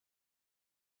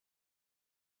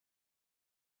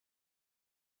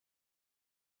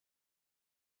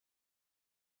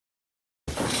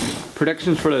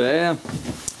Predictions for the day.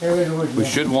 We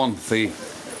should win 3.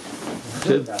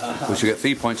 We should get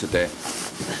 3 points a day.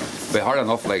 Be hard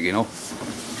enough, like, you know.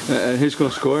 Who's going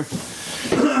to score?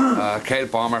 Kyle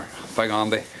Bomber, Big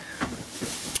Andy.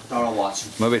 Penarols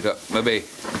watching.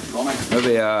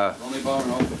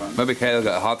 Maybe Kyle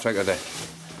got a hat trick a day.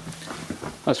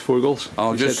 That's 4 goals.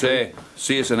 I'll just say,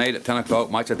 see us tonight at 10 o'clock,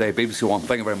 match a day, BBC One.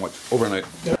 Thank you very much. Over and out.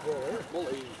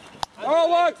 Go,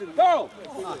 watch it, go!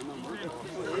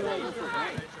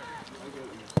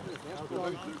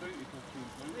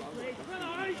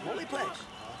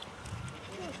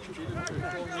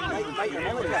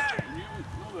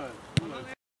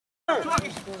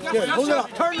 Hold it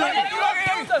up, turn it.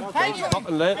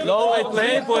 No, it's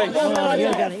late, boys.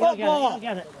 You'll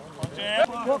get it.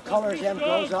 What colour is them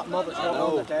gloves up, Muppets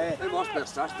on the day? They must be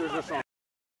sisters or something.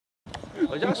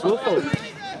 I just look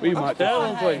we might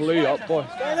down like Lee up, boy.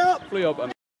 Stand up. Lee up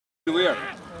and Where?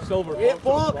 silver. Great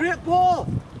ball, great ball.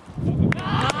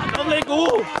 Lovely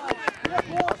goal.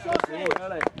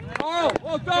 Oh,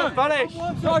 well done. Finish.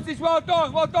 Sausage, well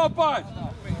done, boys.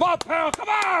 Come on, pal, come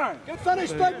on. Good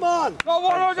finish, big man. No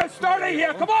 130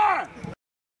 here, come on.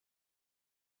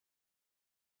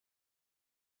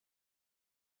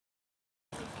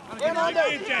 Come on,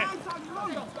 Dave.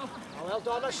 Well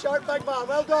done, a sharp big man,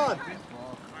 well done.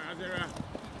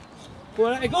 Go.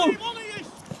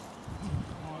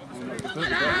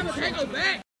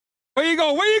 Where you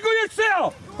go? Where you go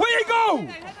yourself? Where you go?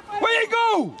 Where you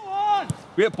go?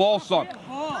 Great ball, son.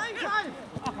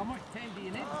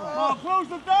 Oh, close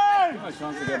the down!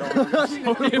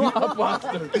 Sorry, my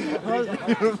bastard.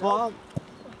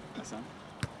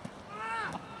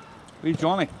 Where's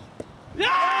Johnny?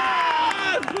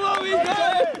 Yes! Chloe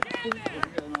got it!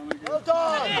 Well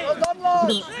done,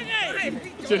 lads.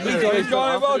 Hey,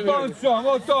 Johnny, well done, son,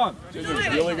 well done.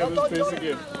 Really got his face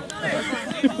again.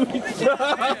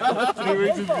 3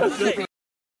 weeks is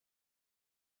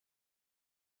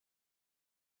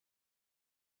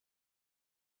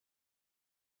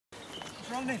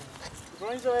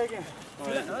Runs away again.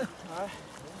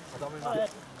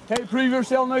 Hey, prove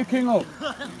yourself now, Kingo.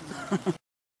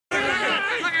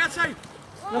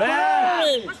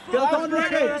 Hey! Well done,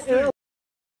 Ricky.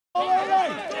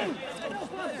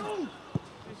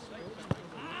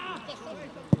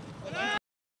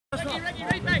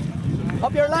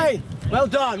 Up your line. Well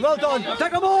done, well done.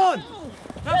 Take him on.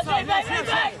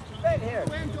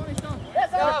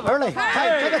 Early.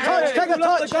 Take a touch, take a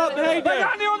touch.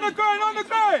 Andy on the ground,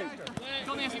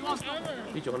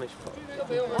 Be Johnny's fault.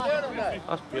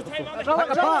 That's beautiful.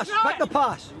 Back the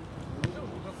pass.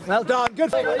 Well done,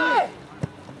 good.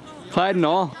 Clyde and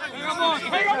all.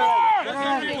 Take him on!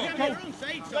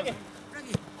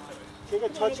 Take a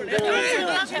touch and down.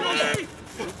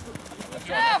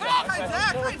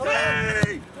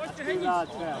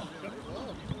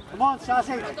 Come on,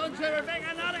 Sassy. Go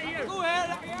ahead,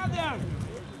 let me out there.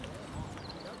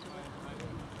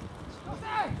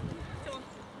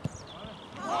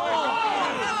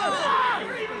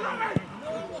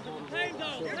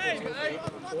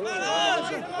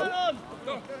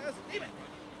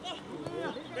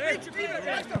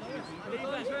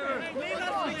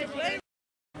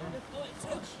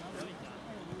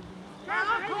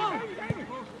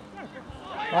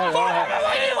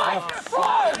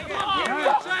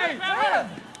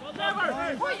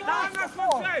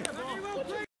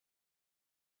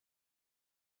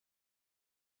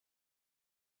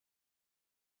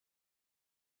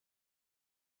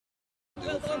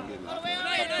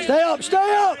 Stay up,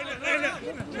 stay up!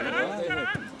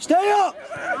 Stay up!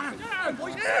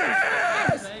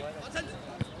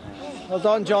 Well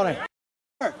done, Johnny.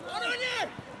 Yeah,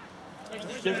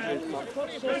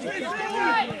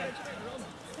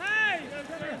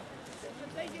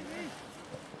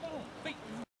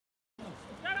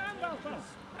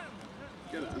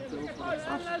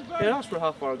 that's for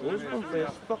half our goals.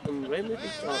 It's fucking rain.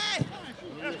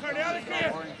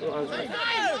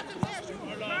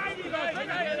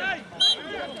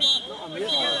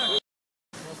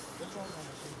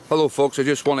 Hello folks, I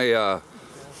just want to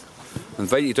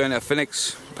invite you down to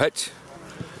Phoenix pitch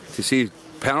to see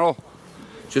Penarol.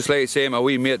 Just like I say, my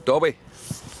wee mate Dobby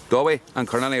and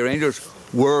Carnelli Rangers,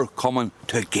 we're coming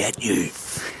to get you.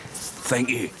 Thank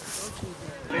you.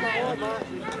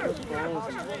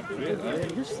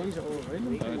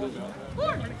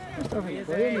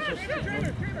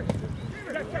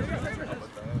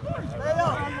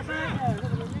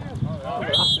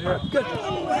 Good.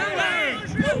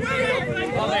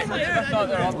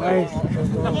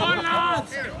 Come on,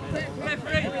 lads!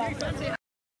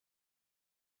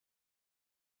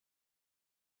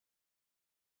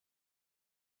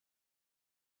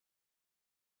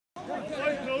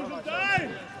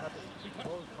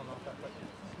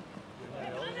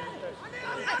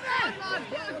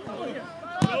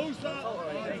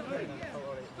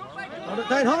 Hold it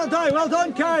down. Well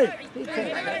done, Kay.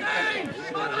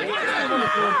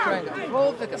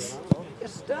 Hold the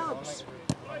stumps.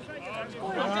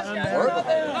 Well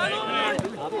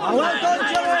done,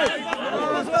 Jimmy.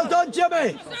 Well done,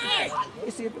 Jimmy.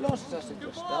 You see, it lost us into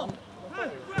a stump.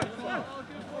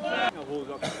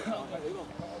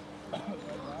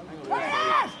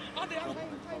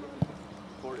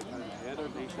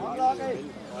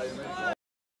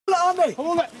 Andy.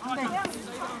 Hold it.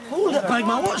 Hold it, big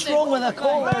man. What's wrong with the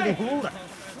call there? Hold it.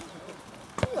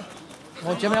 Come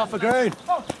on, Jimmy, off the ground.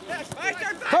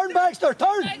 Turn, Baxter,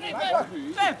 turn.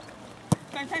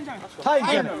 Time,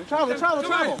 Jimmy. Travel.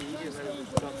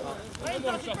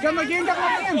 Come again.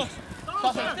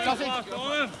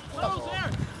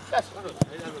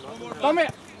 Come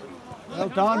here. Well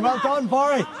done,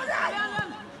 Barry.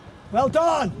 Well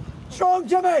done. Strong,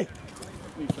 Jimmy.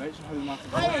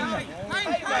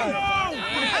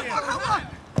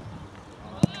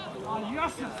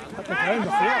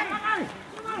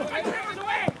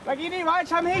 Like you need watch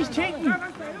him, he's cheating.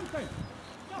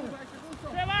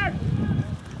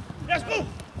 Let's go.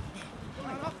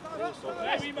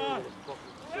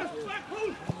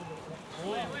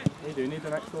 You do need the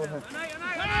next goal here.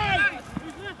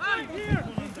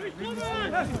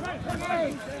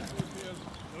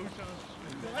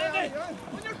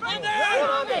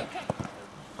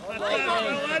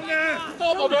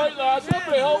 Stop about that,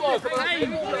 somebody help us.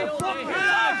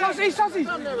 Sausage.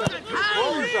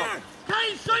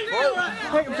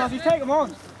 Take him, Sausage, take him on.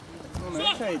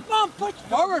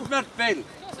 Forward midfield.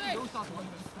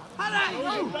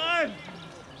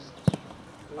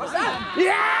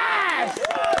 Yes!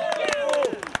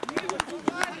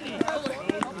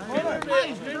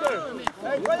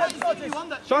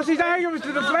 Sausage, I think it was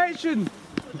the deflection.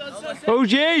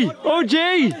 OG!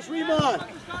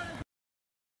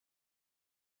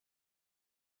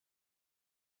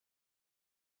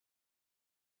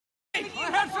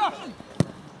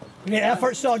 Great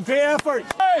effort, son. Great effort.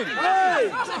 Hey!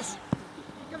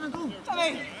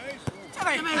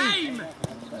 Time!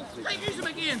 Take use him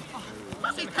again!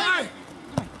 That's it, time!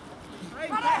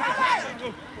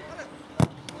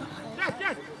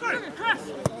 Yes! Good! Chris!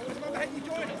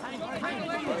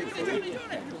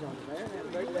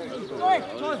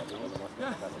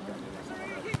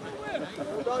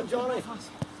 Well done, Johnny.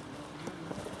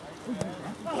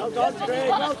 Well done, Craig.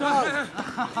 Well done.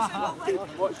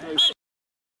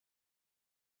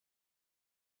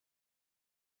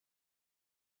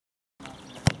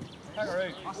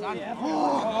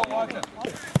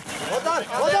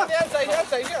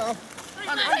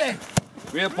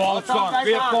 Great ball, son.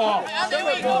 Great ball.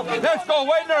 Let's go,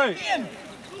 Wayne.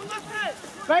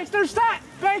 Baxter, sat!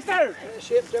 Baxter!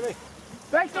 Shape, Jimmy.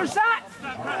 Baxter, sat!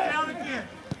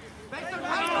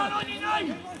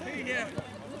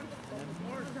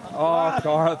 Oh,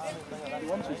 Gareth.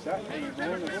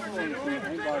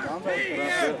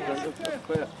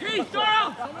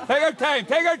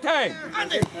 Take our time.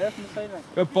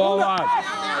 Good ball, lad.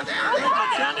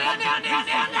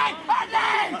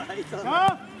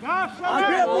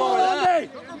 Great ball, Andy.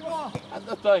 And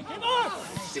the thing.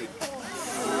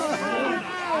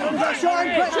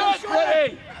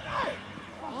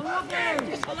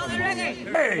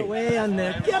 Get away in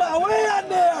there. Get away in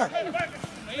there.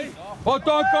 Well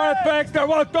done, Gareth Baxter.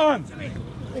 Well done.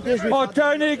 Oh,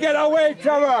 Tony, get away,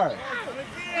 Trevor.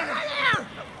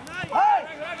 Hey!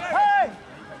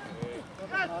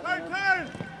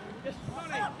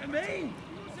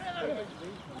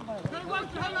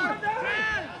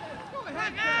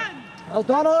 Well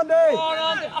done, Andy.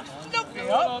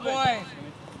 Up, boy.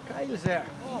 Kyle's there.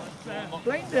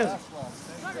 Blinked him.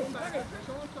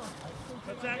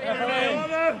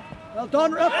 Well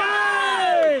done,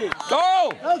 referee.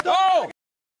 Go! Well done.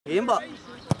 Game, but.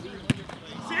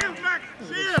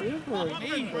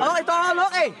 Unlucky, Don,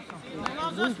 unlucky.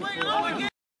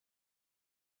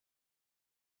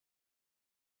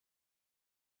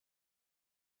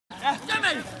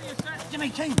 Jimmy,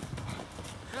 team!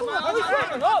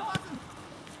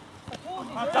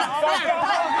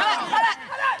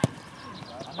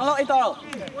 Unlucky, Don.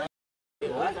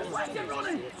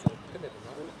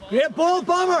 Great ball,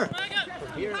 Bomber.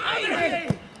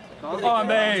 Come on,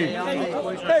 mate.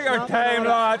 Take our time,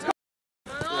 lads.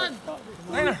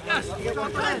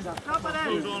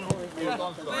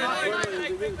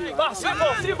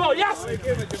 Simple, yes!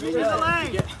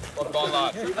 Well done,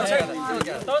 lad.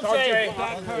 Don't say.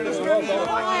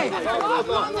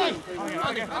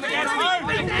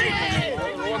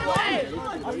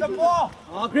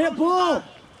 Oh, great ball.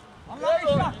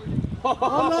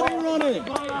 Unlucky, Ronnie.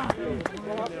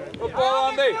 Good ball,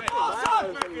 Andy.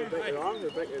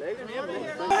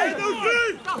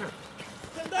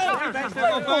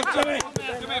 Jimmy,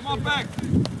 come on back.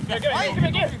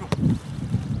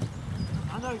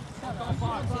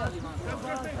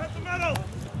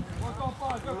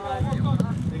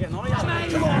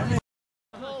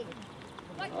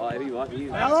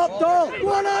 Well up, Dol.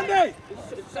 Go on, Andy.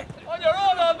 On your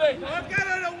own, Andy. Get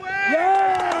it away.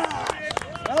 Yeah.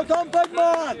 Well done, big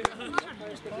man.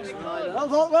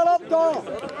 Well up, Dol.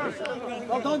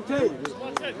 Well done, team.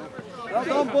 Well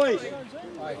done, boys.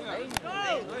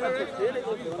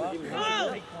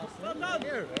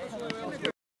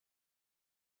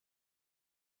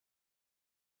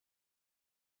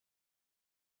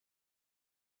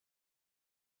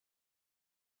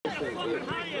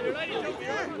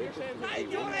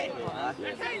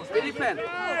 Steady pen.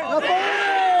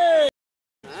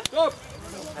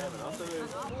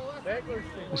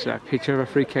 Is that a picture of a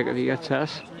free kick if he gets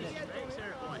this?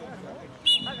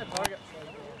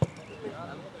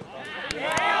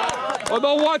 Oh,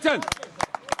 no, Watson!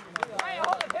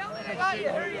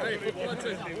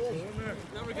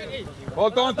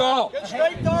 Hold on, Dol.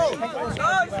 Straight, Dol.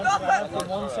 Stop it!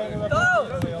 Go!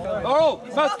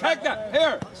 Penarols, let's kick that.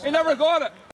 Here, he never got it.